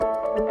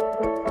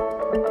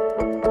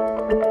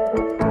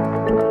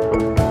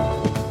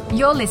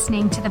You're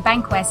listening to the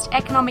Bankwest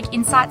Economic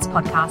Insights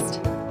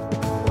podcast.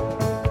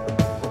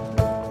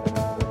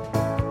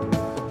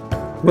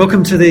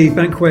 Welcome to the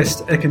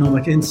Bankwest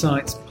Economic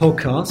Insights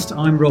podcast.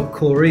 I'm Rob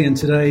Corey, and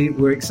today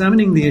we're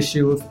examining the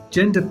issue of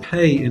gender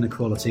pay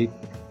inequality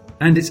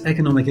and its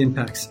economic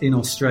impacts in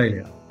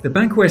Australia. The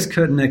Bankwest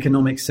Curtin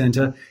Economic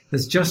Centre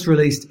has just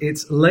released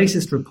its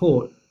latest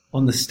report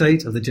on the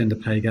state of the gender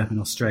pay gap in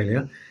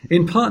Australia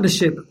in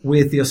partnership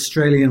with the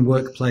Australian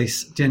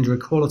Workplace Gender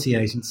Equality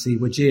Agency,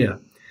 WGEA.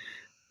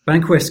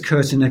 Bankwest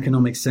Curtin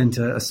Economic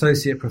Centre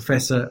Associate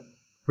Professor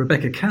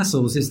Rebecca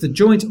Castles is the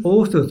joint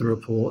author of the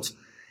report,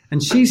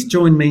 and she's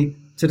joined me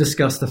to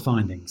discuss the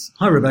findings.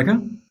 Hi,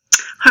 Rebecca.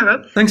 Hi,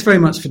 Rob. Thanks very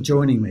much for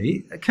joining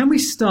me. Can we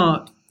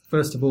start,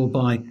 first of all,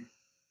 by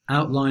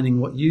outlining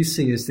what you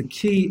see as the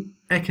key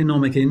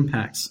economic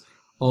impacts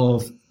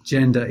of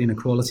gender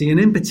inequality, and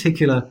in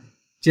particular,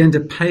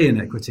 gender pay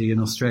inequity in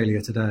Australia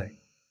today?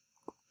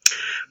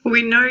 Well,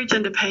 we know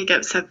gender pay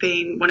gaps have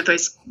been one of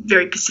those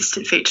very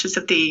persistent features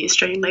of the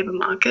Australian labour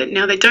market.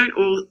 Now, they don't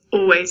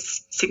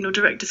always signal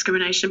direct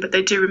discrimination, but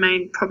they do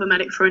remain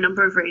problematic for a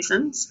number of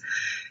reasons.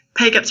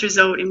 Pay gaps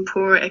result in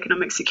poorer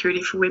economic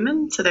security for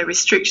women, so they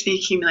restrict the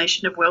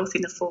accumulation of wealth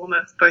in the form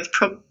of both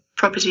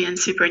property and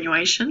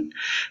superannuation.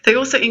 They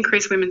also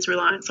increase women's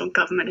reliance on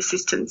government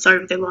assistance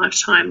over their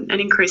lifetime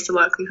and increase the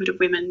likelihood of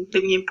women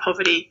living in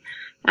poverty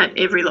at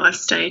every life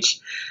stage.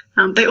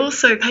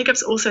 Pay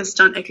gaps also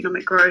stunt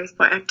economic growth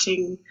by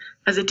acting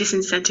as a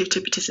disincentive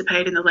to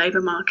participate in the labour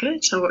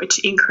market or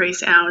to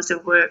increase hours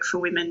of work for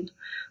women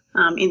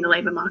in the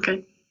labour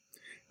market.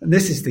 And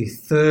this is the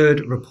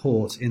third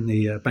report in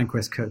the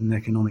Bankwest Curtin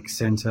Economic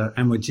Centre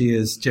and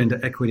WGEA's Gender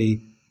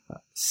Equity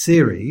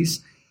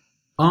series.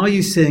 Are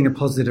you seeing a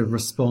positive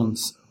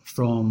response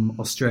from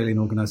Australian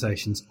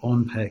organisations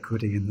on pay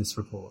equity in this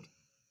report?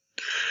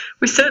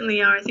 We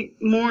certainly are. I think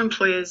more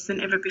employers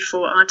than ever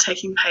before are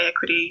taking pay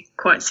equity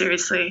quite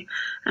seriously,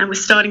 and we're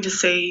starting to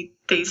see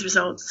these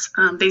results,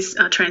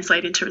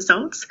 translate into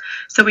results.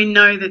 So we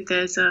know that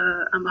there's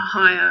a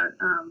higher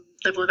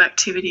level of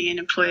activity in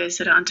employers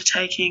that are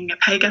undertaking a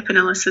pay gap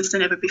analysis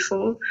than ever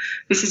before.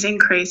 This has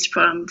increased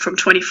from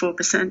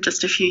 24%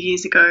 just a few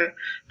years ago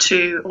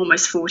to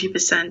almost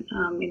 40%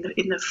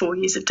 in the 4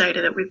 years of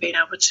data that we've been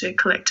able to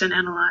collect and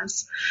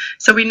analyse.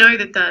 So we know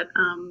that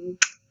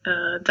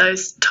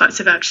those types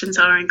of actions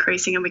are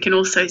increasing, and we can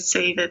also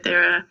see that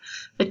there are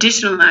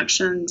additional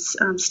actions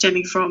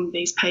stemming from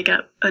these pay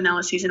gap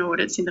analyses and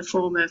audits in the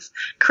form of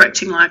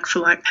correcting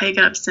like-for-like pay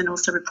gaps and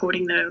also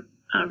reporting the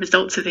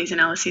results of these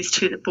analyses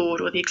to the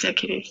board or the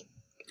executive.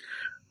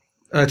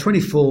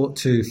 24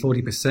 to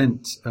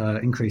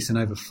 40% increase in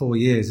over 4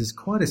 years is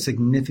quite a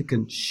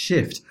significant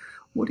shift.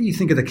 What do you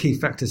think are the key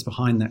factors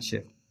behind that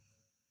shift?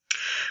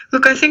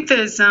 Look, I think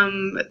there's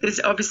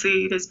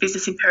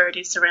business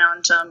imperatives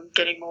around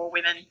getting more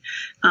women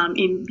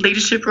in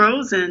leadership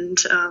roles and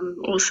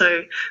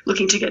also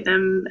looking to get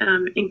them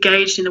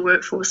engaged in the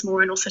workforce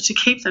more and also to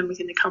keep them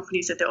within the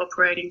companies that they're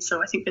operating.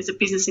 So I think there's a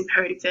business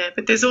imperative there.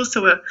 But there's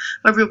also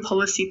a real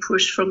policy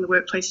push from the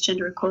Workplace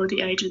Gender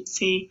Equality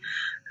Agency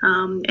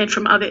and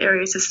from other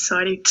areas of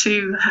society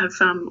to have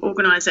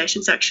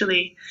organisations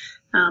actually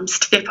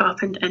step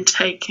up and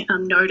take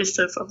notice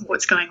of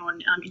what's going on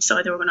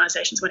inside their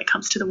organisations when it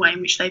comes to the way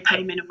in which they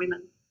pay men and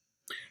women.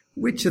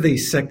 Which of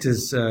these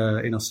sectors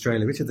in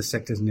Australia, which of the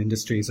sectors and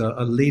industries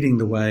are leading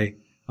the way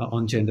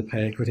on gender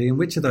pay equity, and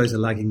which of those are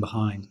lagging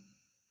behind?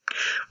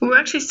 Well, we're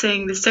actually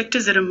seeing the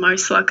sectors that are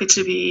most likely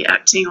to be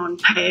acting on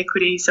pay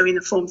equity, so in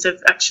the forms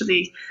of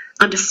actually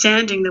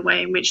understanding the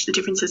way in which the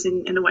differences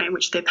in the way in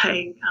which they're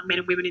paying men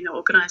and women in the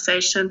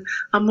organisation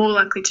are more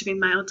likely to be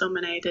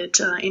male-dominated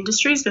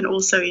industries, but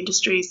also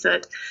industries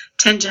that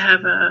tend to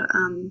have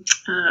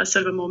a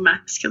sort of a more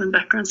masculine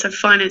background. So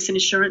finance and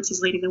insurance is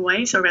leading the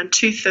way. So around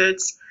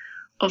 2/3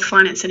 of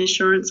finance and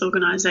insurance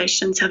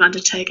organisations have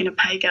undertaken a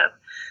pay gap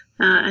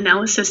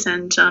analysis,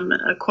 and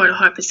quite a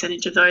high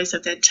percentage of those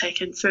have then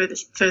taken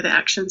further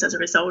actions as a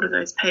result of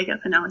those pay gap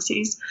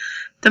analyses.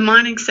 The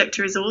mining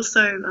sector is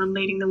also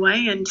leading the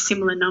way, and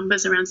similar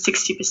numbers, around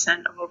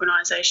 60% of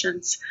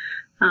organisations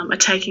are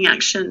taking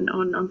action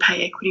on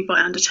pay equity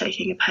by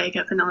undertaking a pay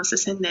gap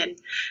analysis and then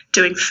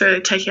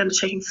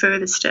undertaking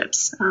further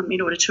steps in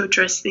order to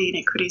address the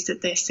inequities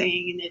that they're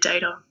seeing in their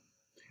data.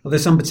 Well,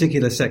 there's some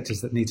particular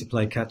sectors that need to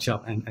play catch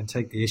up and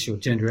take the issue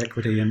of gender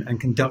equity and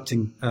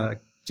conducting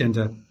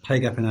gender pay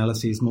gap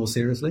analyses more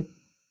seriously?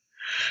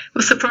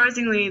 Well,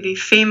 surprisingly, the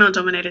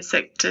female-dominated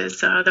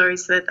sectors are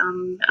those that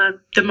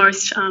are the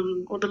most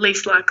or the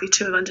least likely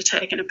to have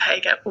undertaken a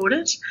pay gap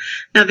audit.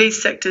 Now,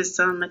 these sectors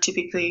are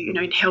typically,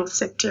 in health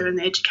sector and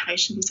the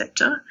education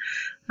sector,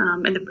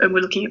 and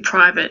we're looking at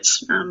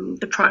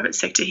the private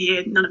sector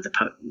here. None of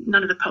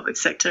the public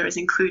sector is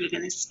included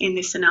in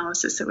this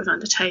analysis that we've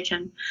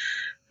undertaken.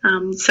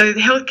 So the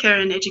healthcare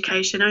and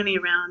education, only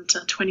around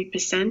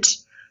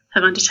 20%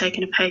 have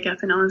undertaken a pay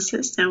gap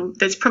analysis. Now,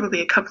 there's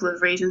probably a couple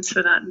of reasons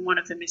for that, and one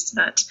of them is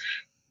that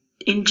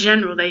in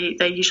general,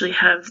 they usually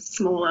have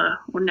smaller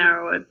or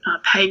narrower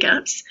pay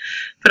gaps.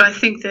 But I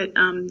think that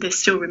there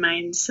still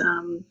remains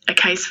a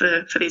case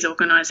for these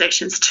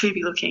organisations to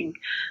be looking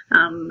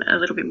a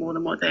little bit more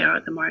than what they are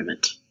at the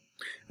moment.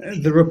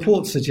 The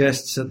report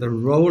suggests that the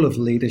role of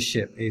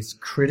leadership is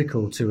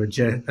critical to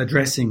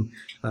addressing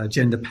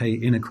gender pay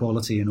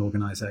inequality in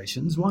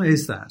organisations. Why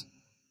is that?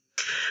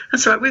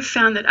 That's right. We've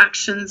found that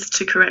actions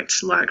to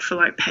correct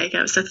like-for-like pay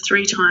gaps are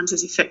 3 times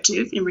as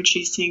effective in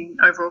reducing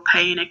overall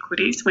pay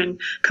inequities when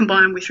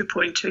combined with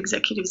reporting to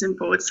executives and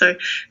boards. So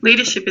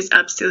leadership is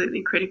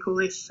absolutely critical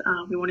if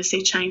we want to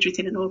see change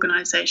within an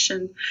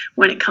organisation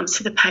when it comes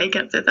to the pay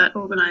gap that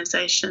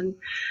organisation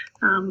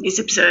is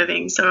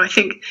observing. So I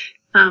think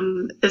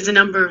there's a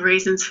number of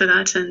reasons for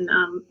that, and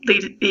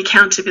the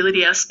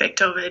accountability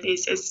aspect of it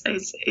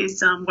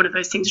is one of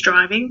those things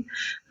driving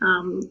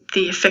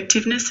the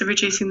effectiveness of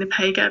reducing the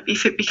pay gap.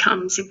 If it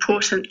becomes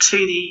important to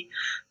the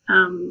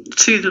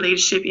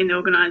leadership in the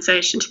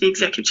organisation, to the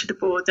executive, to the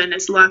board, then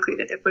it's likely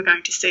that we're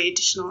going to see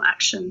additional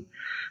action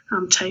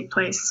take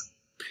place.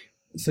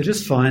 So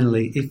just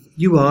finally, if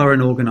you are an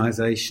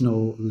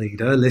organisational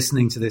leader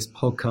listening to this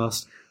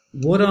podcast,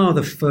 what are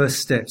the first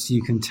steps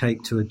you can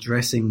take to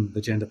addressing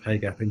the gender pay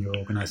gap in your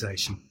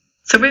organisation?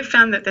 So we've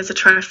found that there's a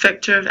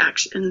trifecta of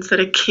actions that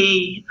are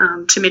key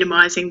to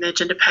minimising the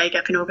gender pay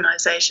gap in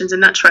organisations,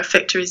 and that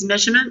trifecta is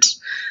measurement,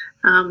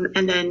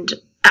 and then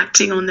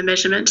acting on the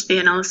measurement, the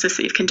analysis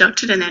that you've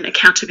conducted, and then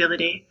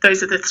accountability.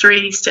 Those are the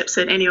 3 steps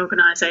that any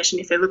organisation,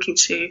 if they're looking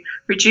to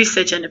reduce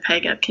their gender pay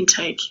gap, can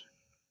take.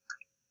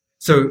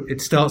 So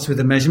it starts with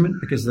the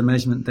measurement, because the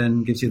measurement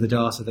then gives you the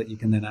data that you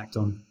can then act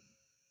on.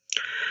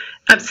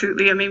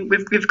 Absolutely. I mean,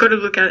 we've got to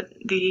look at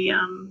the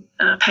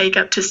pay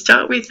gap to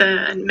start with,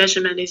 and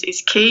measurement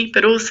is key,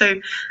 but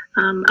also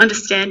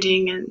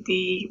understanding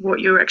what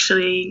you're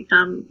actually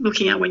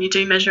looking at when you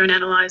do measure and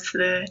analyse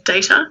the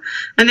data,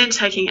 and then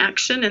taking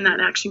action, and that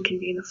action can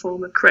be in the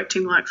form of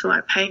correcting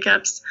like-for-like pay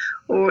gaps,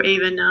 or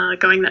even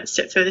going that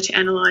step further to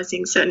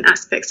analysing certain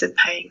aspects of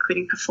pay,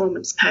 including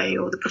performance pay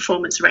or the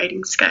performance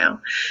rating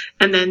scale.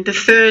 And then the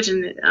third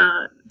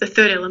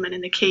element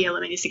and the key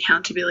element is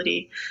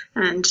accountability,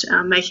 and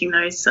making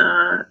those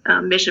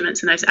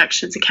measurements and those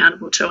actions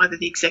accountable to either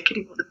the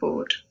executive or the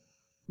board.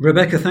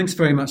 Rebecca, thanks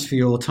very much for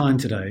your time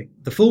today.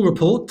 The full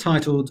report,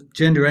 titled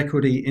Gender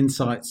Equity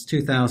Insights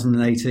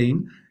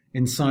 2018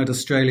 Inside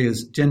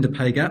Australia's Gender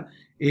Pay Gap,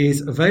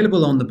 is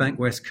available on the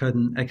Bankwest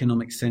Curtin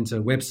Economic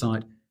Centre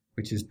website,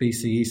 which is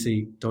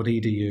bcec.edu.au.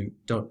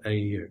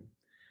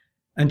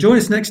 And join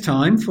us next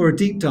time for a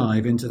deep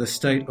dive into the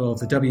state of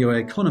the WA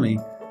economy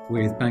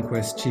with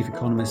Bankwest Chief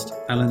Economist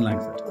Alan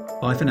Langford.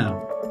 Bye for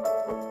now.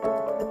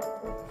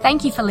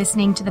 Thank you for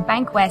listening to the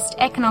Bankwest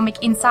Economic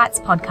Insights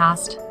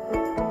podcast.